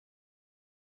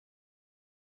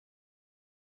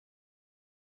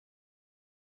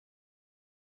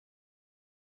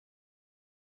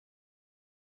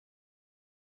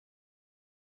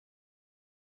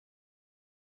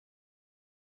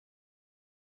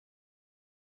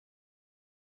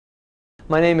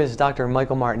My name is Dr.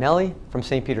 Michael Martinelli from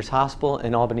St. Peter's Hospital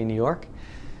in Albany, New York.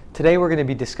 Today we're going to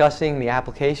be discussing the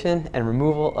application and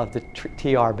removal of the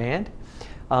TR band.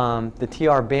 The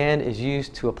TR band is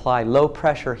used to apply low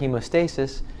pressure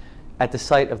hemostasis at the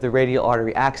site of the radial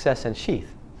artery access and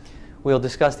sheath. We'll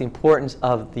discuss the importance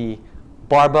of the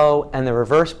Barbeau and the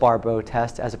reverse Barbeau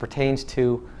test as it pertains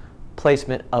to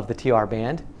placement of the TR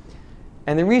band.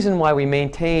 And the reason why we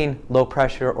maintain low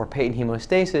pressure or patent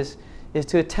hemostasis is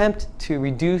to attempt to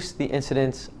reduce the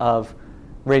incidence of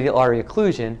radial artery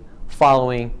occlusion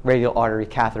following radial artery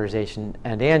catheterization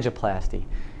and angioplasty.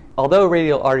 Although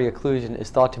radial artery occlusion is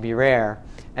thought to be rare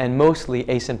and mostly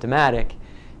asymptomatic,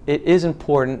 it is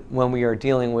important when we are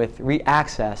dealing with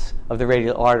reaccess of the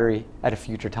radial artery at a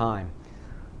future time.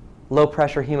 Low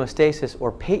pressure hemostasis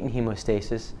or patent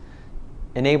hemostasis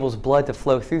enables blood to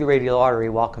flow through the radial artery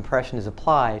while compression is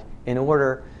applied in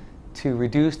order to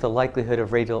reduce the likelihood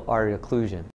of radial artery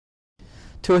occlusion.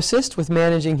 To assist with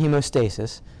managing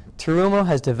hemostasis, Terumo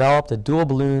has developed a dual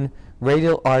balloon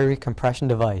radial artery compression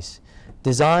device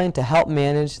designed to help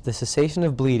manage the cessation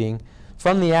of bleeding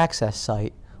from the access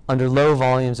site under low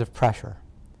volumes of pressure.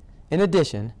 In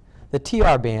addition, the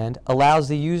TR band allows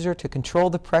the user to control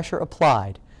the pressure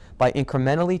applied by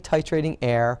incrementally titrating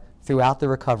air throughout the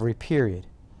recovery period.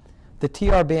 The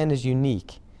TR band is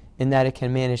unique in that it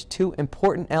can manage two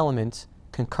important elements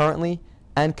concurrently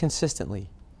and consistently: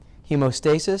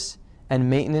 hemostasis and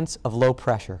maintenance of low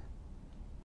pressure.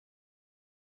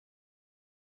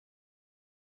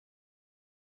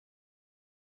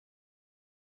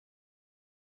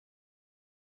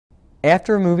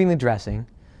 After removing the dressing,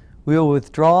 we will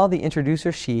withdraw the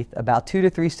introducer sheath about 2 to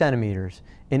 3 centimeters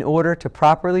in order to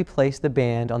properly place the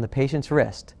band on the patient's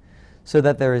wrist so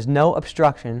that there is no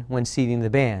obstruction when seating the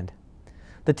band.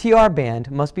 The TR band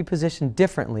must be positioned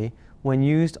differently when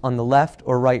used on the left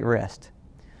or right wrist.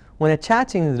 When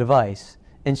attaching the device,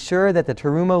 ensure that the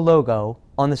Terumo logo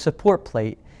on the support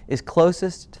plate is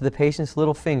closest to the patient's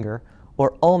little finger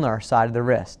or ulnar side of the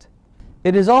wrist.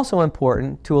 It is also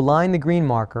important to align the green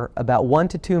marker about 1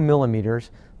 to 2 millimeters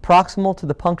proximal to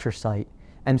the puncture site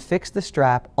and fix the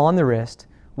strap on the wrist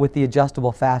with the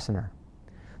adjustable fastener.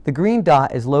 The green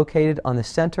dot is located on the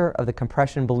center of the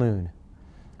compression balloon.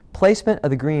 Placement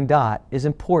of the green dot is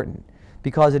important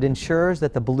because it ensures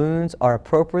that the balloons are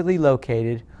appropriately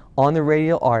located on the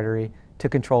radial artery to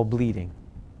control bleeding.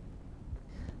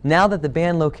 Now that the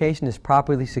band location is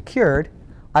properly secured,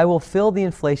 I will fill the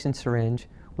inflation syringe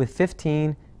with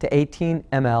 15 to 18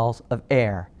 mL of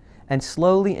air and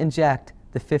slowly inject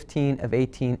the 15 of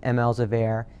 18 mL of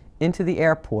air into the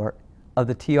air port of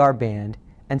the TR band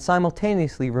and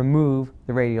simultaneously remove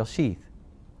the radial sheath.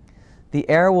 The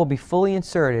air will be fully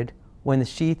inserted when the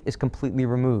sheath is completely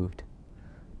removed.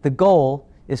 The goal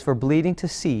is for bleeding to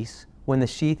cease when the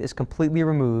sheath is completely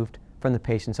removed from the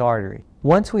patient's artery.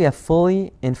 Once we have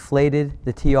fully inflated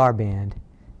the TR band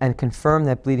and confirm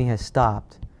that bleeding has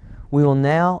stopped, we will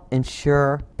now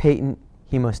ensure patent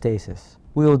hemostasis.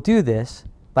 We will do this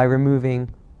by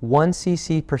removing 1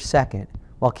 cc per second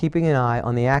while keeping an eye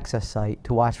on the access site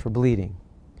to watch for bleeding.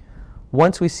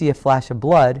 Once we see a flash of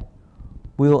blood,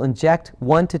 we will inject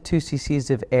 1 to 2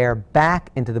 cc's of air back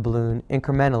into the balloon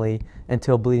incrementally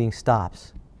until bleeding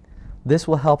stops. This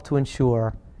will help to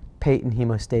ensure patent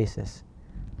hemostasis.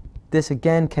 This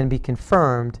again can be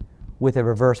confirmed with a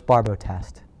reverse Barbeau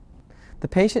test. The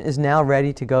patient is now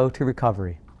ready to go to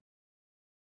recovery.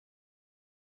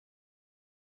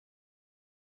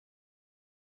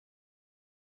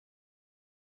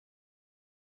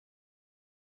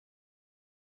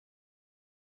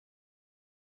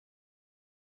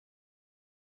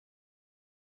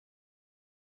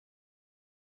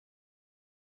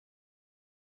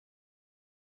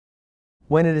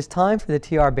 When it is time for the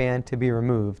TR band to be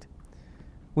removed,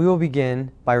 we will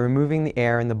begin by removing the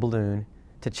air in the balloon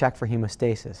to check for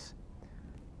hemostasis.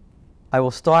 I will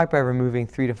start by removing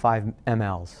 3 to 5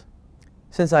 mL.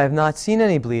 Since I have not seen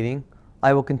any bleeding,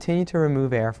 I will continue to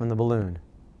remove air from the balloon.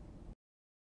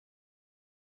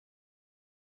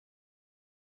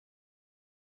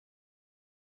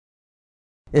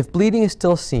 If bleeding is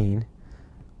still seen,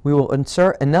 we will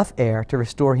insert enough air to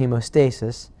restore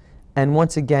hemostasis and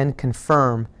once again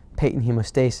confirm patent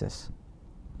hemostasis.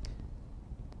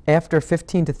 After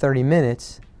 15 to 30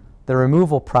 minutes, the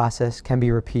removal process can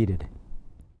be repeated.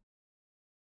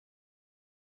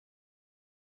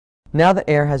 Now that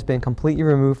air has been completely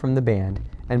removed from the band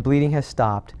and bleeding has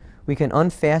stopped, we can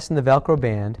unfasten the Velcro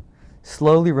band,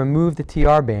 slowly remove the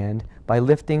TR band by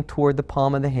lifting toward the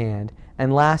palm of the hand,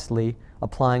 and lastly,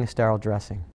 applying a sterile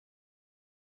dressing.